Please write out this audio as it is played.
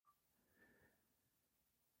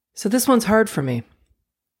So this one's hard for me.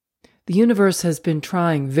 The universe has been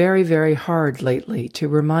trying very, very hard lately to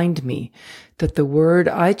remind me that the word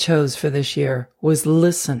I chose for this year was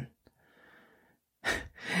listen.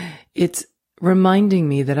 It's reminding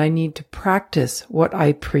me that I need to practice what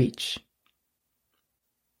I preach.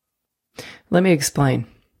 Let me explain.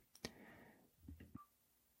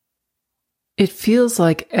 It feels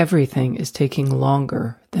like everything is taking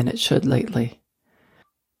longer than it should lately.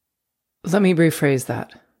 Let me rephrase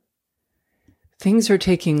that. Things are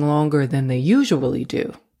taking longer than they usually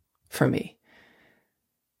do for me.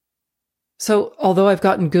 So, although I've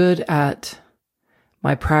gotten good at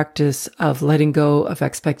my practice of letting go of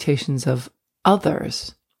expectations of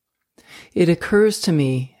others, it occurs to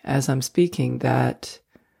me as I'm speaking that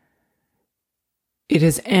it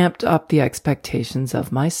has amped up the expectations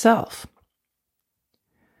of myself.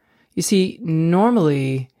 You see,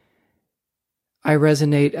 normally I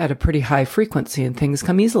resonate at a pretty high frequency and things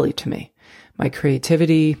come easily to me. My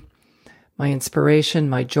creativity, my inspiration,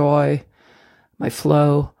 my joy, my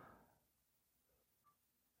flow.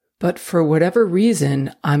 But for whatever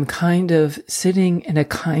reason, I'm kind of sitting in a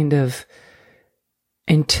kind of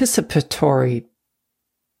anticipatory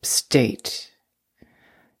state.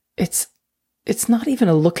 It's not even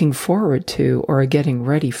a looking forward to or a getting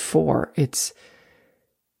ready for. It's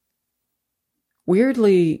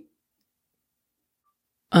weirdly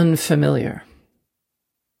unfamiliar.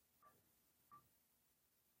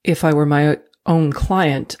 If I were my own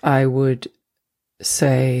client, I would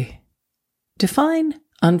say, define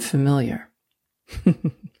unfamiliar.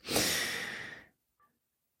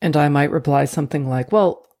 And I might reply something like,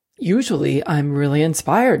 well, usually I'm really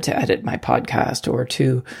inspired to edit my podcast or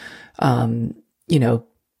to,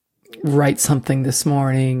 write something this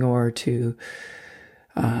morning or to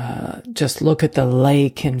just look at the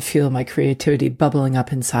lake and feel my creativity bubbling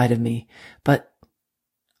up inside of me. But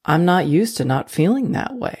I'm not used to not feeling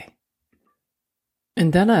that way.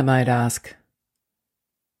 And then I might ask,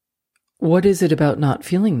 what is it about not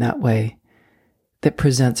feeling that way that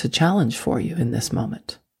presents a challenge for you in this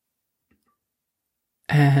moment?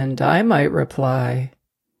 And I might reply,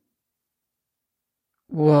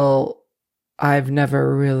 well, I've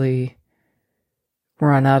never really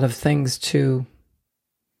run out of things to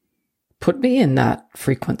put me in that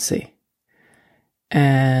frequency.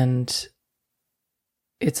 And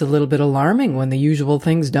it's a little bit alarming when the usual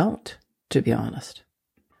things don't, to be honest.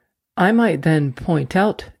 I might then point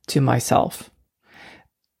out to myself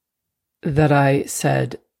that I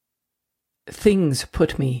said things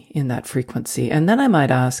put me in that frequency. And then I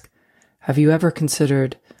might ask, have you ever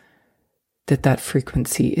considered that that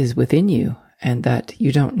frequency is within you and that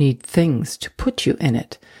you don't need things to put you in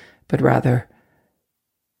it, but rather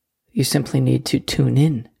you simply need to tune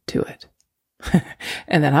in to it?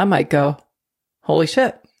 And then I might go, holy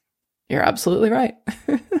shit, you're absolutely right.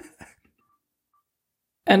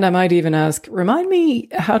 And I might even ask, remind me,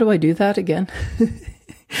 how do I do that again?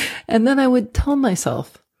 And then I would tell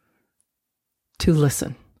myself to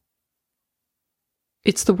listen.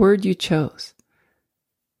 It's the word you chose.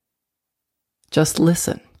 Just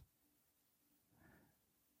listen.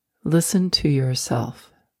 Listen to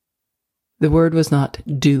yourself. The word was not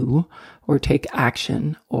do or take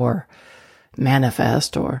action or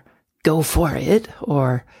manifest or go for it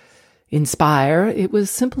or inspire. It was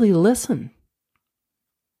simply listen.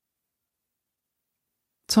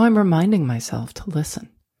 So I'm reminding myself to listen.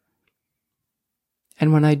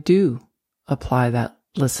 And when I do apply that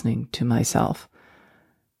listening to myself,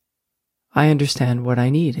 I understand what I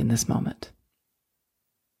need in this moment.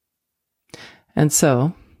 And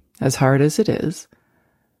so, as hard as it is,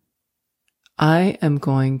 I am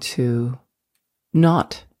going to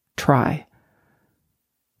not try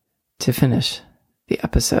to finish the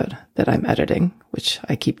episode that I'm editing, which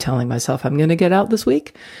I keep telling myself I'm going to get out this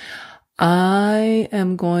week. I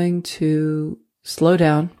am going to slow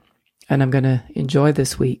down and I'm going to enjoy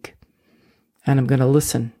this week and I'm going to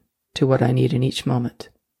listen to what I need in each moment.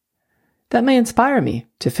 That may inspire me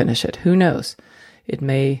to finish it. Who knows? It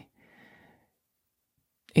may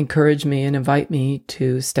encourage me and invite me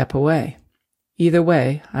to step away. Either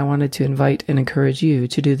way, I wanted to invite and encourage you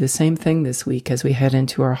to do the same thing this week as we head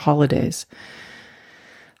into our holidays.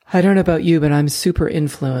 I don't know about you, but I'm super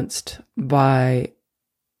influenced by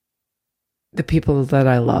the people that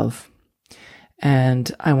I love.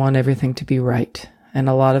 And I want everything to be right. And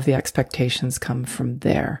a lot of the expectations come from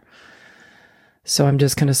there. So I'm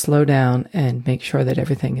just going to slow down and make sure that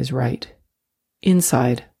everything is right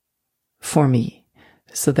inside for me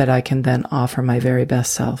so that I can then offer my very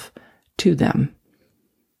best self to them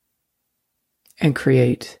and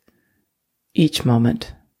create each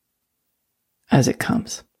moment as it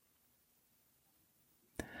comes.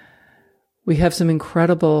 We have some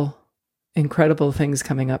incredible things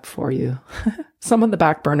coming up for you. Some on the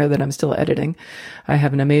back burner that I'm still editing. I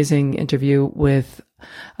have an amazing interview with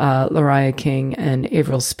Lariah King and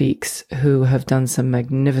Averill Speaks, who have done some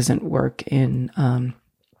magnificent work in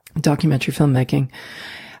documentary filmmaking.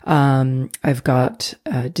 I've got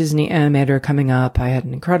a Disney animator coming up. I had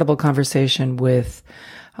an incredible conversation with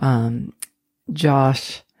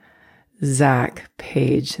Josh, Zach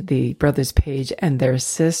Page, the brothers Page, and their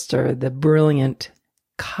sister, the brilliant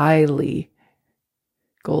Kylie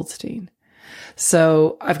Goldstein.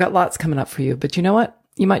 So I've got lots coming up for you, but you know what?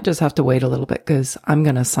 You might just have to wait a little bit because I'm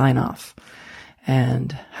going to sign off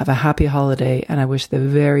and have a happy holiday. And I wish the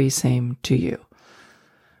very same to you.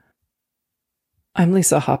 I'm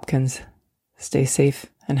Lisa Hopkins. Stay safe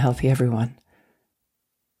and healthy, everyone.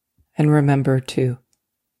 And remember to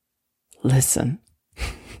listen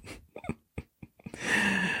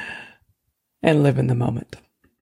and live in the moment.